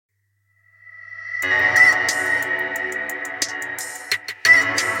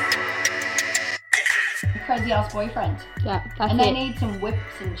ass boyfriend. Yeah, that's and it. they need some whips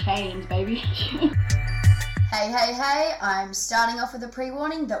and chains, baby. Hey, I'm starting off with a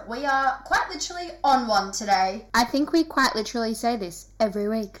pre-warning that we are quite literally on one today. I think we quite literally say this every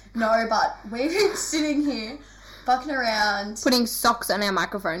week. No, but we've been sitting here fucking around. Putting socks on our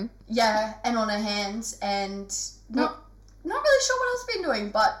microphone. Yeah, and on our hands, and not really sure what else we've been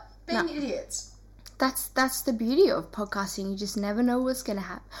doing, but being idiots. That's the beauty of podcasting. You just never know what's going to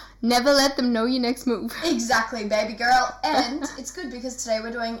happen. Never let them know your next move. Exactly, baby girl. And it's good because today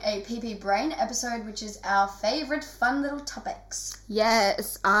we're doing a PP Brain episode, which is our favourite fun little topics.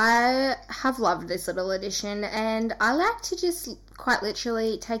 Yes, I have loved this little edition, and I like to just quite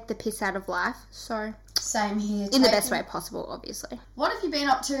literally take the piss out of life, so... Same here. In the best way possible, obviously. What have you been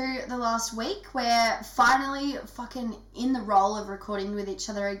up to the last week? We're finally fucking in the role of recording with each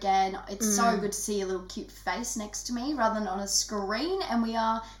other again. It's so good to see your little cute face next to me rather than on a screen, and we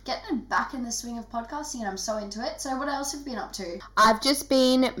are getting back in the swing of podcasting, and I'm so into it. So what else have you been up to? I've just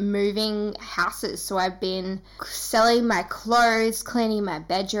been moving houses, so I've been selling my clothes, cleaning my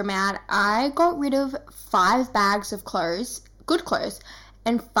bedroom out. I got rid of 5 bags of clothes, good clothes,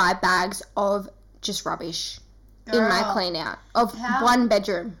 and 5 bags of just rubbish in my clean out of one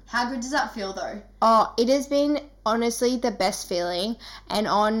bedroom. How good does that feel though? Oh, it has been honestly the best feeling. And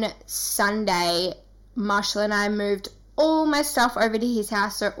on Sunday, Marshall and I moved all my stuff over to his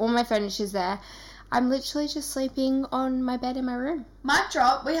house, so all my furniture's there. I'm literally just sleeping on my bed in my room. Mic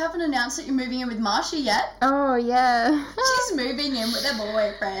drop, we haven't announced that you're moving in with Marsha yet. Oh, yeah. She's moving in with her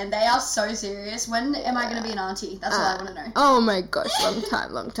boyfriend. They are so serious. When am I going to be an auntie? That's what I want to know. Oh my gosh,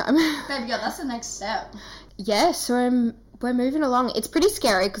 long time. Baby girl, that's the next step. Yeah, so we're moving along. It's pretty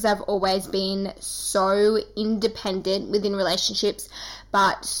scary because I've always been so independent within relationships,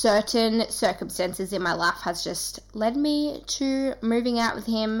 but certain circumstances in my life has just led me to moving out with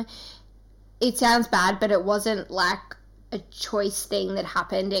him. It sounds bad, but it wasn't like a choice thing that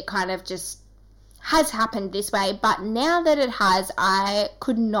happened. It kind of just has happened this way. But now that it has, I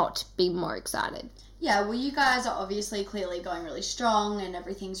could not be more excited. Yeah, well, you guys are obviously clearly going really strong and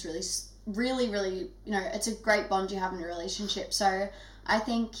everything's really, you know, it's a great bond you have in a relationship. So I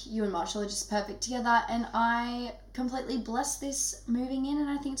think you and Marshall are just perfect together, and I completely bless this moving in, and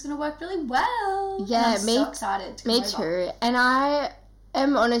I think it's going to work really well. Yeah, and I'm so excited to come me over. too. And I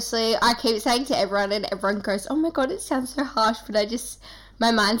honestly, I keep saying to everyone, and everyone goes, oh my god, it sounds so harsh, but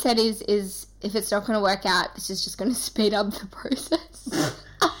my mindset is if it's not going to work out, this is just going to speed up the process.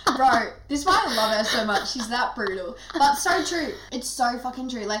 Bro, this is why I love her so much. She's that brutal. But so true. It's so fucking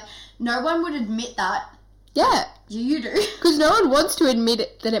true. Like, no one would admit that. Yeah. You do. Because no one wants to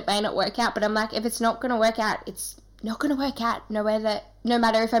admit that it may not work out, but I'm like, if it's not going to work out, it's not going to work out. No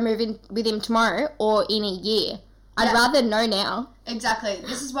matter if I move in with him tomorrow or in a year. I'd rather know now. Exactly.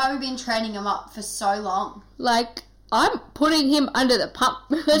 This is why we've been training him up for so long. Like, I'm putting him under the pump.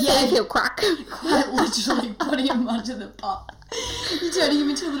 So he'll crack. Quite literally putting him under the pump. You're turning him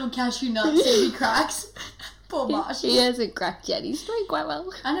into a little cashew nut so he cracks. Poor Marsh. He hasn't cracked yet. He's doing quite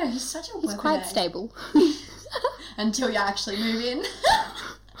well. I know, he's such a weapon. He's quite stable. Until you actually move in.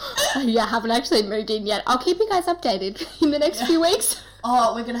 Yeah, I haven't actually moved in yet. I'll keep you guys updated in the next few weeks.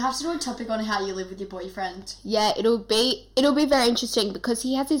 Oh, we're going to have to do a topic on how you live with your boyfriend. Yeah, it'll be very interesting because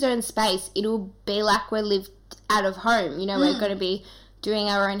he has his own space. It'll be like we're lived out of home. You know, we're going to be doing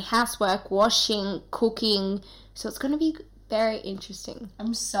our own housework, washing, cooking. So it's going to be very interesting.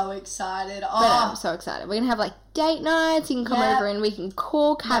 I'm so excited. Oh, but I'm so excited. We're going to have like date nights. You can come over and we can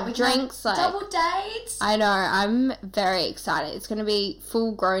cook, have drinks. Have double dates. I know. I'm very excited. It's going to be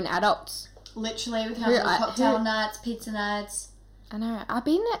full grown adults. Literally, we can have little cocktail nights, pizza nights. I know. I've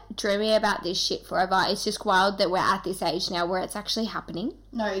been dreaming about this shit forever. It's just wild that we're at this age now where it's actually happening.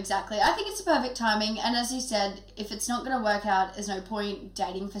 No, exactly. I think it's the perfect timing. And as you said, if it's not going to work out, there's no point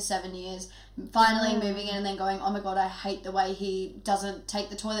dating for 7 years, finally moving in and then going, oh my god, I hate the way he doesn't take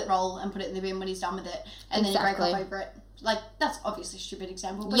the toilet roll and put it in the bin when he's done with it. And then you break up over it. Like, that's obviously a stupid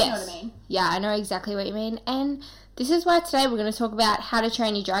example, but you know what I mean. Yeah, I know exactly what you mean. And this is why today we're going to talk about how to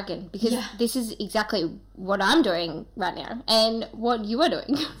train your dragon. Because this is exactly what I'm doing right now. And what you are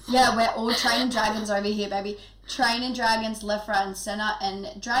doing. Yeah, we're all training dragons over here, baby. Training dragons left, right, and centre.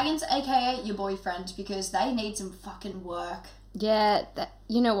 And dragons, a.k.a. your boyfriend, because they need some fucking work. Yeah,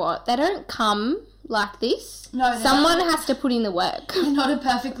 you know what? They don't come like this. No, someone has to put in the work. They're not a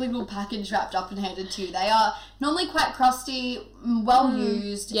perfect little package wrapped up and handed to you. They are normally quite crusty, well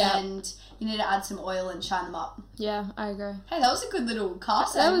used, and you need to add some oil and shine them up. Yeah, I agree. Hey, that was a good little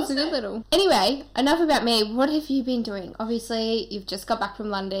cast. That was a good little. Anyway, enough about me. What have you been doing? Obviously, you've just got back from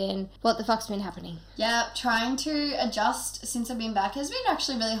London. What the fuck's been happening? Yeah, trying to adjust since I've been back has been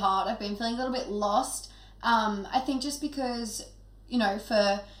actually really hard. I've been feeling a little bit lost. I think just because, you know,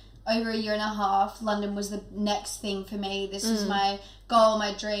 for over a year and a half, London was the next thing for me. This was my goal,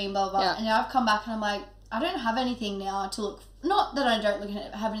 my dream, blah, blah, blah. Yeah. And now I've come back and I'm like, I don't have anything now to look, not that I don't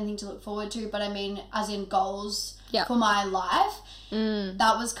have anything to look forward to, but I mean as in goals for my life.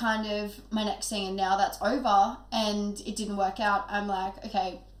 That was kind of my next thing, and now that's over and it didn't work out. I'm like,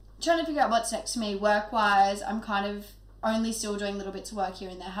 okay, trying to figure out what's next for me work-wise. I'm kind of only still doing little bits of work here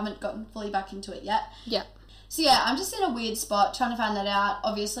and there. Haven't gotten fully back into it yet. Yeah. So yeah, I'm just in a weird spot trying to find that out.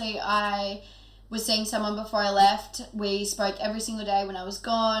 Obviously, I was seeing someone before I left. We spoke every single day when I was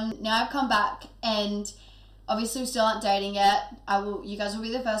gone. Now I've come back and obviously we still aren't dating yet. You guys will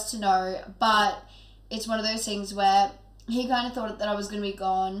be the first to know, but it's one of those things where he kind of thought that I was going to be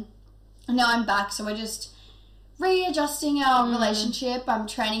gone. And now I'm back, so we're just readjusting our relationship. I'm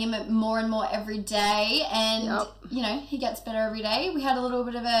training him more and more every day, and you know, he gets better every day. We had a little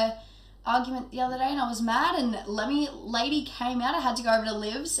bit of a argument the other day and I was mad, and lady came out. I had to go over to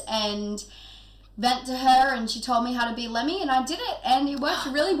Liv's and vent to her, and she told me how to be Lemmy, and I did it, and it worked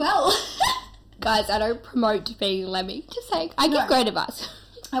really well. Guys, I don't promote being Lemmy. Just saying, I give great advice.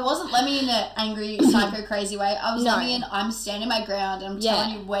 I wasn't Lemmy in an angry, psycho, crazy way. I was Lemmy in I'm standing my ground and I'm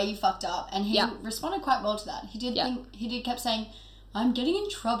telling you where you fucked up. And he responded quite well to that. He kept saying, I'm getting in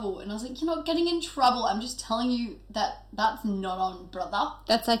trouble. And I was like, you're not getting in trouble. I'm just telling you that that's not on, brother.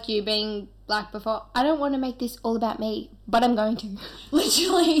 That's like you being like before. I don't want to make this all about me, but I'm going to.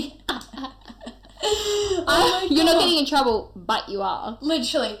 Literally. You're not getting in trouble, but you are.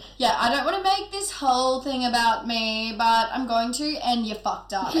 Literally. Yeah, I don't want to make this whole thing about me, but I'm going to, and you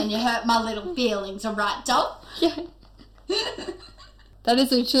fucked up, and you hurt my little feelings, alright, doll? Yeah. That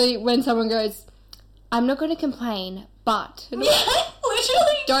is literally when someone goes, I'm not going to complain, but... Yeah,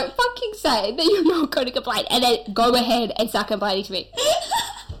 literally. Don't fucking say that you're not going to complain, and then go ahead and start complaining to me.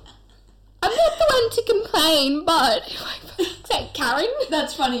 I'm not the one to complain, but... Is that Karen?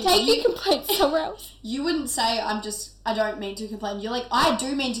 That's funny. Take your complaints somewhere else. You wouldn't say, I don't mean to complain. You're like, I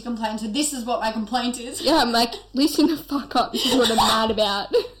do mean to complain, so this is what my complaint is. Yeah, I'm like, listen the fuck up. This is what I'm mad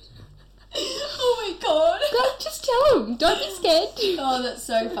about. Oh my god. God, just tell them. Don't be scared. Oh, that's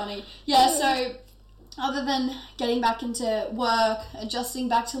so funny. Yeah, so... Other than getting back into work, adjusting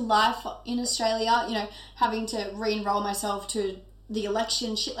back to life in Australia, you know, having to re-enroll myself to the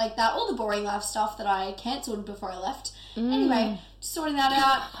election, shit like that, all the boring life stuff that I cancelled before I left. Anyway, just sorting that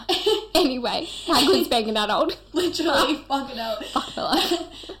out. Anyway, how good's being an adult? Literally, fucking hell.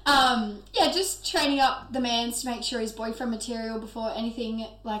 Yeah, just training up the mans to make sure he's boyfriend material before anything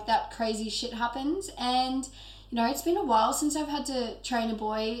like that crazy shit happens. And, you know, it's been a while since I've had to train a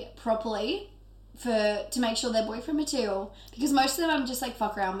boy properly to make sure they're boyfriend material, because most of them I'm just like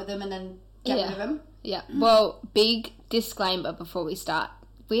fuck around with them and then get rid of them. Yeah. Well, big disclaimer before we start.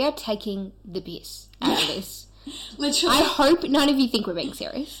 We are taking the piss out of this. Literally. I hope none of you think we're being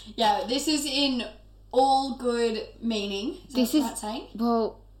serious. Yeah, this is in all good meaning. Is that saying?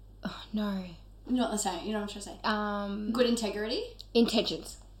 Well, no. Not the same. You know what I'm trying to say? Good integrity?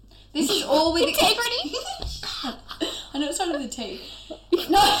 Intentions. This is all with integrity. I know it started with a T.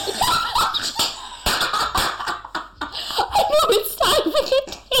 No. I know it started with a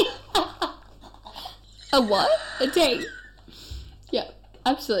T. A what? A T. Yeah,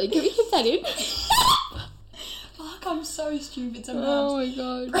 absolutely. Can we keep that in? Fuck, I'm so stupid sometimes. Oh my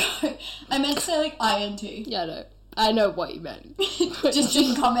god. Bro, I meant to say like INT. Yeah, no. I know what you meant. Just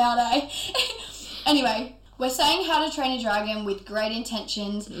didn't come out, eh? Anyway, we're saying how to train a dragon with great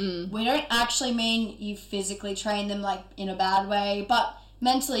intentions. We don't actually mean you physically train them like in a bad way, but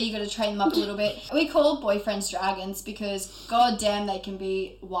mentally you got to train them up a little bit. We call boyfriends dragons because goddamn they can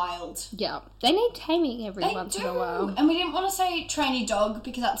be wild. Yeah, they need taming every once in a while. And we didn't want to say trainy dog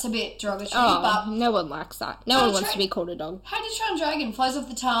because that's a bit derogatory. Oh, but no one likes that. No one wants to be called a dog. How do you train a dragon? Flows off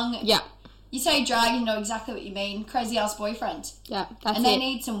the tongue. Yeah. You say dragon, you know exactly what you mean. Crazy ass boyfriend. Yeah, that's and they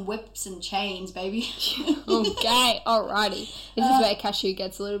need some whips and chains, baby. Okay, alrighty. This is where Cashew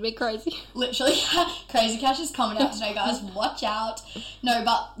gets a little bit crazy. Literally, Crazy Cash is coming out today, guys. Watch out. No,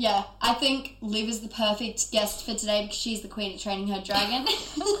 but yeah, I think Liv is the perfect guest for today because she's the queen of training her dragon.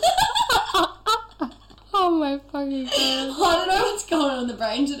 Oh my fucking god. I don't know what's going on in the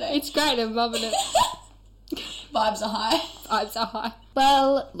brain today. It's great, I'm loving it. Vibes are high. Vibes are high.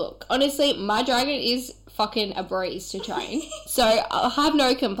 Well, look, honestly, my dragon is fucking a breeze to train. So I'll have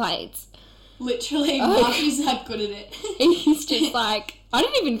no complaints. Literally, Marky's that good at it. He's just like, I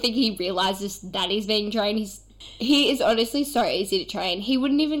don't even think he realises that he's being trained. He is honestly so easy to train. He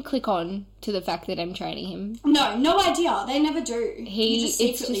wouldn't even click on to the fact that I'm training him. No idea. They never do. It's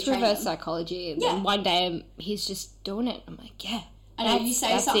just reverse psychology. And then one day he's just doing it. I'm like, yeah. I know you say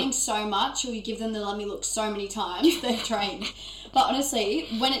That's something it. so much, or you give them the let me look so many times, they're trained. But honestly,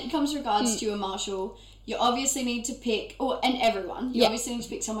 when it comes regards to a marshal, you obviously need to pick, and everyone, you obviously need to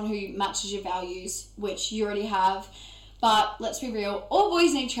pick someone who matches your values, which you already have. But let's be real, all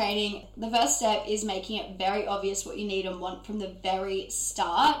boys need training. The first step is making it very obvious what you need and want from the very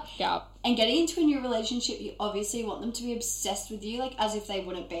start. Yeah. And getting into a new relationship, you obviously want them to be obsessed with you, like as if they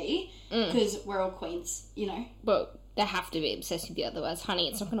wouldn't be, because we're all queens, you know. But they have to be obsessed with you, otherwise, honey,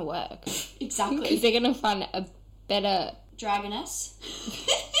 it's not going to work. Exactly. Because they're going to find a better... Dragoness.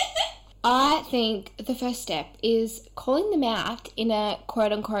 I think the first step is calling them out in a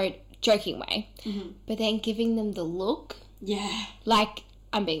quote-unquote joking way, but then giving them the look. Yeah. Like,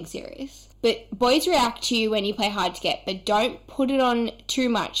 I'm being serious. But boys react to you when you play hard to get, but don't put it on too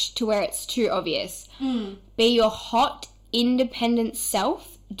much to where it's too obvious. Be your hot, independent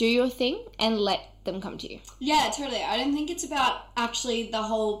self, do your thing, and let them come to you. Yeah, totally. I don't think it's about actually the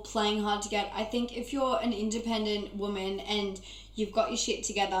whole playing hard to get. I think if you're an independent woman and you've got your shit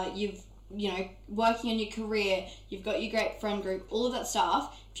together, you know, working on your career, you've got your great friend group, all of that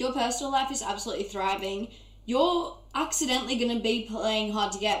stuff, if your personal life is absolutely thriving, you're accidentally going to be playing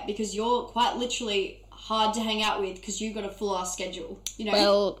hard to get because you're quite literally hard to hang out with because you've got a full-ass schedule, you know?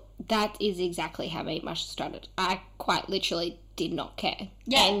 Well, that is exactly how Meet Marshall started. I quite literally did not care.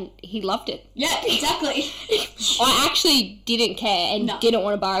 Yeah. And he loved it. Yeah, exactly. I actually didn't care and didn't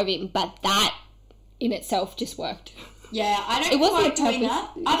want to borrow him, but that in itself just worked. Yeah, I don't It wasn't like doing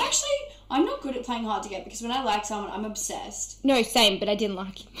purpose. that. I'm not good at playing hard to get because when I like someone, I'm obsessed. No, same, but I didn't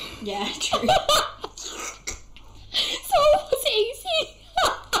like him. Yeah, true. So it was easy.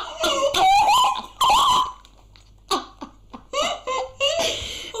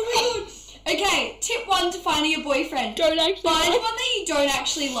 Oh my god. Okay, tip 1 to finding a boyfriend. Don't actually Find like- one that you don't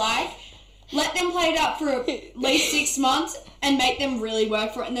actually like. Let them play it up for at least 6 months and make them really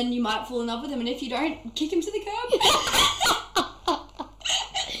work for it, and then you might fall in love with them. And if you don't, kick him to the curb.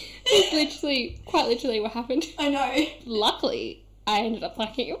 It's quite literally what happened. I know. Luckily, I ended up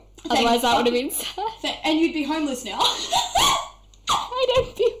liking him. Otherwise, that would have been sad. And you'd be homeless now. I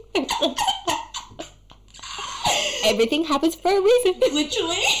don't feel it. Everything happens for a reason.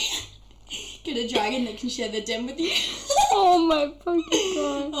 Literally. Get a dragon that can share their den with you. Oh my fucking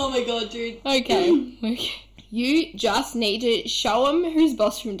god. Oh my god, dude. Okay. You just need to show them who's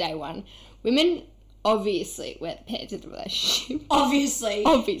boss from day one. Women, obviously, wear the pants in the relationship. Obviously.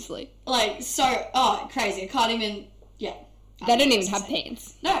 Like, so, crazy. I can't even, yeah. They don't even have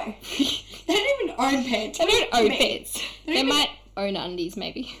pants. No. They don't even own pants. They don't own pants. They even- might own undies,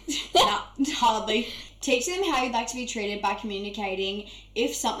 maybe. Nah, hardly. Teach them how you'd like to be treated by communicating.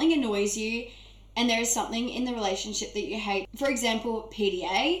 If something annoys you and there is something in the relationship that you hate, for example,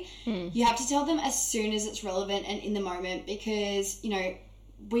 PDA, you have to tell them as soon as it's relevant and in the moment because, you know,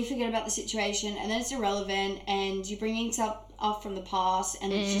 we forget about the situation and then it's irrelevant and you're bringing stuff up from the past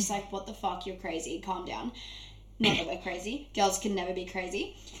and it's just like, what the fuck, you're crazy, calm down. Never go crazy. Girls can never be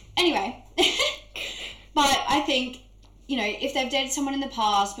crazy. Anyway, but I think, you know, if they've dated someone in the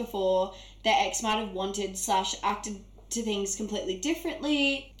past before, their ex might have wanted / acted to things completely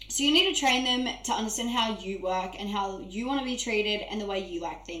differently. So you need to train them to understand how you work and how you want to be treated and the way you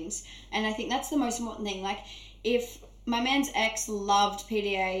like things. And I think that's the most important thing. Like, if my man's ex loved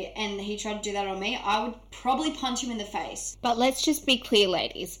PDA and he tried to do that on me, I would probably punch him in the face. But let's just be clear,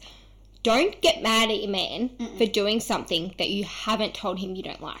 ladies. Don't get mad at your man for doing something that you haven't told him you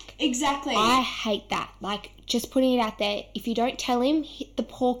don't like. Exactly. I hate that. Like, just putting it out there. If you don't tell him, the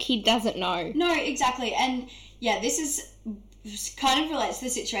poor kid doesn't know. No, exactly. And yeah, this kind of relates to the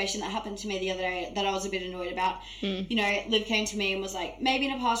situation that happened to me the other day that I was a bit annoyed about. You know, Liv came to me and was like, maybe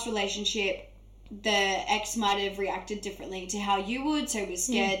in a past relationship, the ex might have reacted differently to how you would, so we're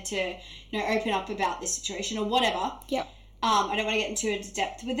scared to, you know, open up about this situation or whatever. Yep. I don't want to get into a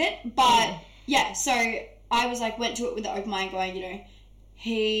depth with it, but yeah, so I was like, went to it with an open mind going, you know,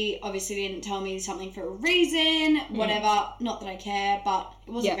 he obviously didn't tell me something for a reason, whatever, not that I care, but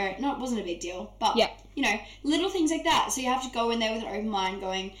it wasn't it wasn't a big deal, but, you know, little things like that, so you have to go in there with an open mind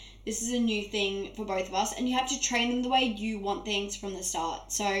going, this is a new thing for both of us, and you have to train them the way you want things from the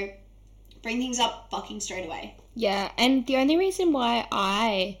start, so bring things up fucking straight away. Yeah, and the only reason why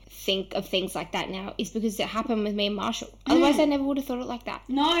I think of things like that now is because it happened with me and Marshall. Otherwise, I never would have thought it like that.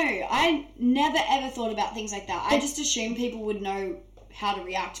 No, I never ever thought about things like that. I just assumed people would know how to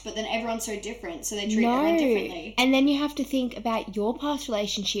react, but then everyone's so different, so they treat everyone differently. And then you have to think about your past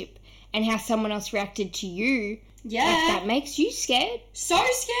relationship and how someone else reacted to you Yeah. Like, that makes you scared. So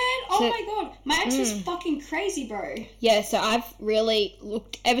scared. Oh So- my god. My ex was fucking crazy, bro. Yeah, so I've really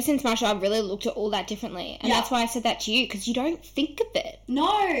looked, ever since Marshall, I've really looked at all that differently. And Yeah. that's why I said that to you, because you don't think of it. No,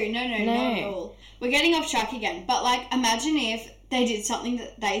 not at all. We're getting off track again. But, like, imagine if they did something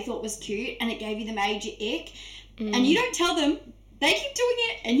that they thought was cute and it gave you the major ick, and you don't tell them, they keep doing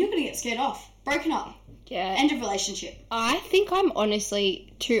it, and you're going to get scared off. Broken up. Yeah. End of relationship. I think I'm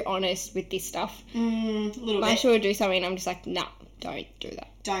honestly too honest with this stuff. Little bit. Marshall will do something and I'm just like, nah, don't do that.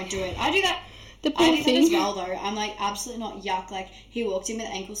 Don't do it. I do that. The poor I do that thing. as well, though. I'm like, absolutely not yuck. Like, he walked in with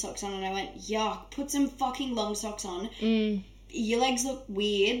ankle socks on and I went, yuck, put some fucking long socks on. Your legs look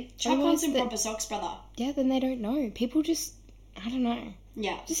weird. Chuck on Otherwise some the- proper socks, brother. Yeah, then they don't know. People just, I don't know.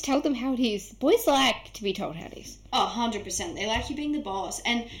 Yeah. Just tell them how it is. Boys like to be told how it is. Oh, 100%. They like you being the boss.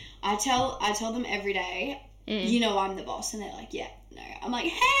 And I tell them every day, you know I'm the boss. And they're like, yeah, no. I'm like,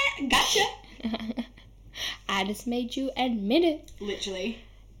 hey, gotcha. I just made you admit it. Literally.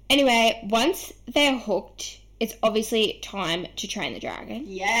 Anyway, once they're hooked, it's obviously time to train the dragon.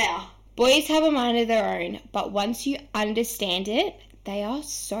 Yeah. Boys have a mind of their own, but once you understand it, they are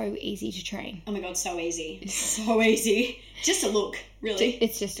so easy to train. Oh my god, so easy. So easy. Just a look, really.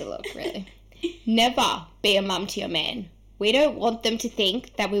 It's just a look, really. Never be a mum to your man. We don't want them to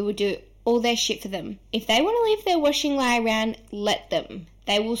think that we will do all their shit for them. If they want to leave their washing lie around, let them.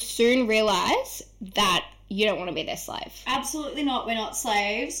 They will soon realise that you don't want to be their slave. Absolutely not. We're not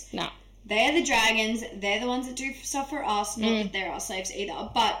slaves. No. They're the dragons. They're the ones that do stuff for us. Not that they're our slaves either.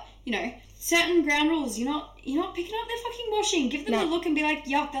 But, you know, certain ground rules. You're not picking up their fucking washing. Give them a look and be like,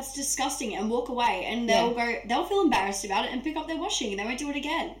 yuck, that's disgusting, and walk away. And they'll feel embarrassed about it and pick up their washing and they won't do it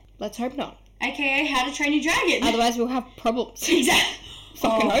again. Let's hope not. AKA How to Train Your Dragon. Otherwise we'll have problems. Exactly.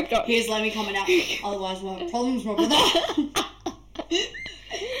 Fucking hope not. Here's Lemmy coming out. Otherwise we'll have problems, my brother.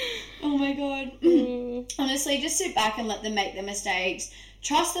 Oh my god. Honestly, just sit back and let them make their mistakes.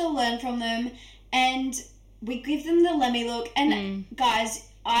 Trust they'll learn from them. And we give them the Lemmy look. And guys,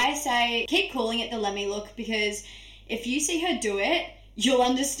 I say keep calling it the Lemmy look, because if you see her do it, you'll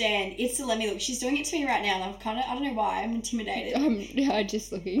understand. It's the Lemmy look. She's doing it to me right now, and I don't know why, I'm intimidated. I'm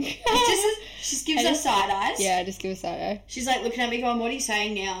just looking. She just gives us side eyes. Yeah, I just give a side eye. She's like looking at me going, what are you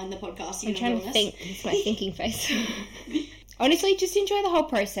saying now in the podcast? I'm trying to think. It's my thinking face. Honestly, just enjoy the whole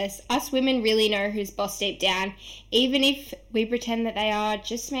process. Us women really know who's boss deep down. Even if we pretend that they are,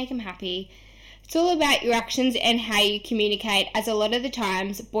 just make them happy. It's all about your actions and how you communicate, as a lot of the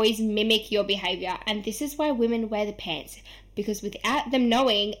times, boys mimic your behaviour. And this is why women wear the pants. Because without them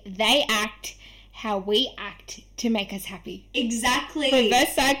knowing, they act how we act to make us happy. Exactly.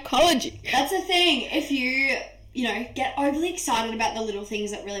 Reverse psychology. That's the thing. If you get overly excited about the little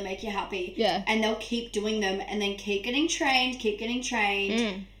things that really make you happy. Yeah. And they'll keep doing them and then keep getting trained.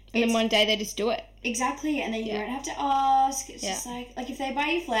 And then one day they just do it. Exactly. And then you don't have to ask. It's just like if they buy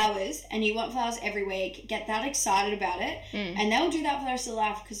you flowers and you want flowers every week, get that excited about it. And they'll do that for the rest of their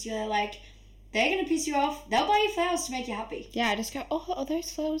life, because you're like, they're going to piss you off. They'll buy you flowers to make you happy. Yeah, I just go, oh,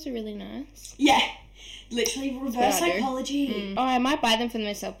 those flowers are really nice. Yeah. Literally reverse psychology. Oh, I might buy them for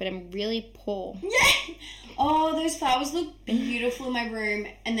myself, but I'm really poor. Yeah. Oh, those flowers look beautiful in my room,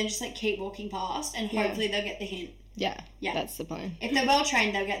 and then just like keep walking past, and hopefully they'll get the hint. Yeah, that's the plan. If they're well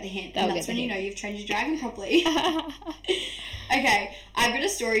trained, they'll get the hint, and that's when you know you've trained your dragon properly. Okay, I've got a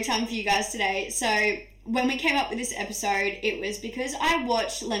story time for you guys today. So when we came up with this episode, it was because I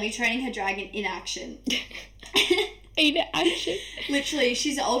watched Lemmy training her dragon in action. In action. Literally,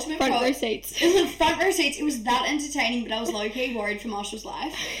 she's the ultimate Front row seats. Front row seats. It was that entertaining, but I was low-key worried for Marshall's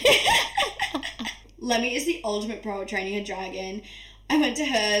life. Lemmy is the ultimate pro at training a dragon. I went to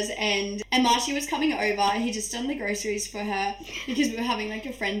hers, and Marshy was coming over. He just done the groceries for her because we were having like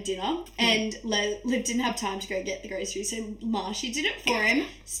a friend dinner, and Liv didn't have time to go get the groceries, so Marshy did it for him.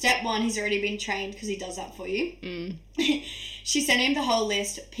 Step one, he's already been trained because he does that for you. She sent him the whole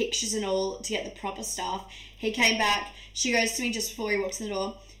list, pictures and all, to get the proper stuff. He came back. She goes to me just before he walks in the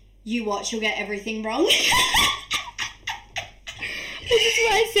door, "You watch, you'll get everything wrong." This is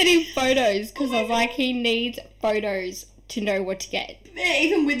why I sent him photos, because I was like, he needs photos to know what to get. Yeah,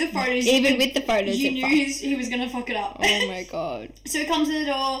 even with the photos. You knew he was going to fuck it up. Oh my god. So he comes in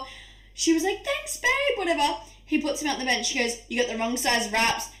the door. She was like, "Thanks, babe," whatever. He puts him out the bench. She goes, "You got the wrong size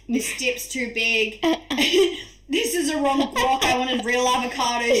wraps. This dip's too big. This is a wrong guac. I wanted real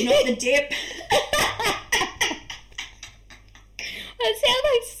avocados, not the dip." That sounds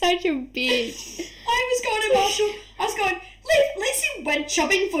like such a bitch. I was going to Marshall. I was going, "Liv, at least he went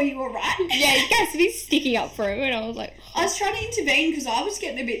shopping for you, alright?" Yeah, Cassidy's sticking up for him, and I was like, I was trying to intervene because I was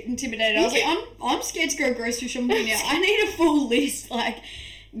getting a bit intimidated. I was like, I'm scared to go grocery shopping now. I need a full list. Like,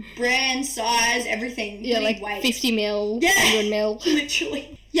 brand, size, everything. Yeah, Big like weight. 50 mil, Yeah. 100 mil.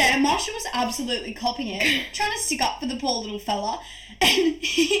 Literally. Yeah, and Marsha was absolutely copying it, trying to stick up for the poor little fella. And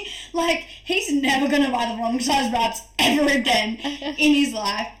he's never going to buy the wrong size wraps ever again in his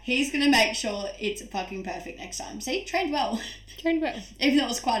life. He's going to make sure it's fucking perfect next time. See, trained well. Trained well. Even though it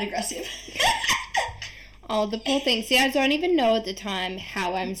was quite aggressive. Oh, the poor thing. See, I don't even know at the time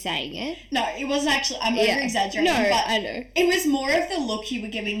how I'm saying it. No, it wasn't actually, I'm over-exaggerating. No, but I know. it was more of the look you were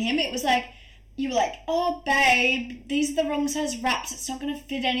giving him. It was like, you were like, oh, babe, these are the wrong size wraps. It's not going to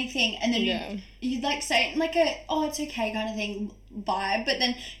fit anything. And then you'd like say it in like a, oh, it's okay kind of thing vibe. But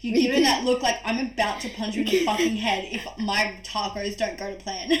then you give him that look like, I'm about to punch you in the fucking head if my tacos don't go to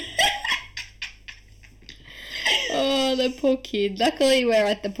plan. Oh, the poor kid. Luckily, we're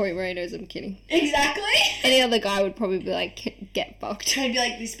at the point where he knows I'm kidding. Exactly. Any other guy would probably be like, get fucked. I'd be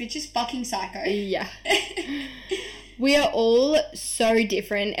like, this bitch is fucking psycho. Yeah. We are all so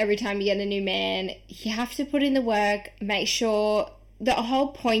different every time you get a new man. You have to put in the work, make sure... The whole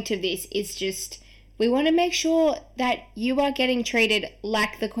point of this is just... We want to make sure that you are getting treated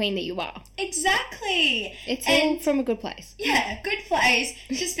like the queen that you are. Exactly. It's all from a good place. Yeah, good place.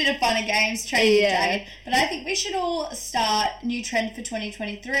 Just a bit of fun and games, training the dragon. But I think we should all start, new trend for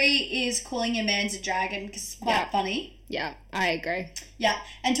 2023 is calling your man's a dragon because it's quite funny. Yeah, I agree. Yeah,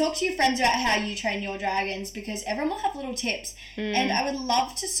 and talk to your friends about how you train your dragons because everyone will have little tips. And I would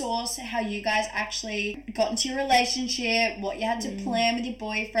love to source how you guys actually got into your relationship, what you had to plan with your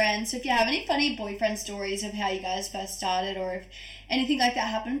boyfriend. So if you have any funny boyfriend stories of how you guys first started or if anything like that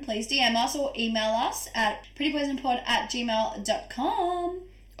happened, please DM us or email us at prettypoisonpod@gmail.com.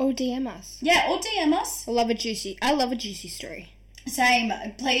 Or DM us. Yeah, or DM us. I love a juicy story. Same.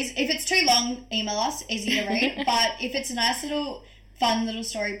 Please, if it's too long, email us. Easy to read. But if it's a nice little, fun little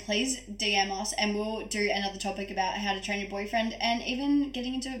story, please DM us and we'll do another topic about how to train your boyfriend and even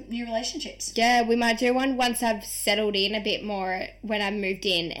getting into new relationships. Yeah, we might do one once I've settled in a bit more when I've moved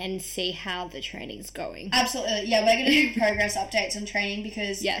in and see how the training's going. Absolutely. Yeah, we're going to do progress updates on training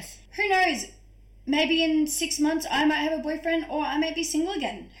because who knows? Maybe in 6 months I might have a boyfriend or I might be single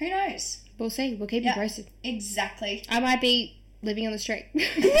again. Who knows? We'll see. We'll keep you posted. Exactly. I might be living on the street.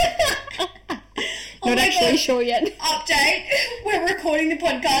 Not actually sure yet. Update. We're recording the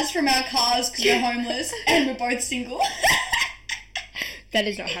podcast from our cars because we're homeless and we're both single. That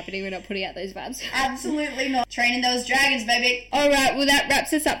is not happening. We're not putting out those vibes. Absolutely not. Training those dragons, baby. Alright, well that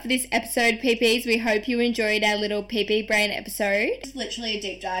wraps us up for this episode, PPs. We hope you enjoyed our little PP brain episode. It's literally a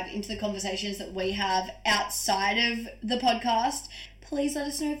deep dive into the conversations that we have outside of the podcast. Please let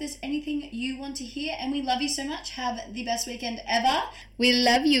us know if there's anything you want to hear. And we love you so much. Have the best weekend ever. We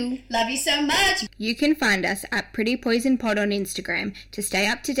love you. Love you so much. You can find us at Pretty Poison Pod on Instagram to stay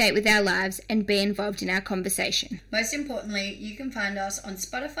up to date with our lives and be involved in our conversation. Most importantly, you can find us on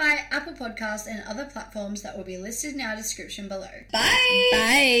Spotify, Apple Podcasts, and other platforms that will be listed in our description below.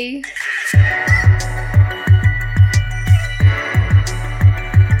 Bye. Bye.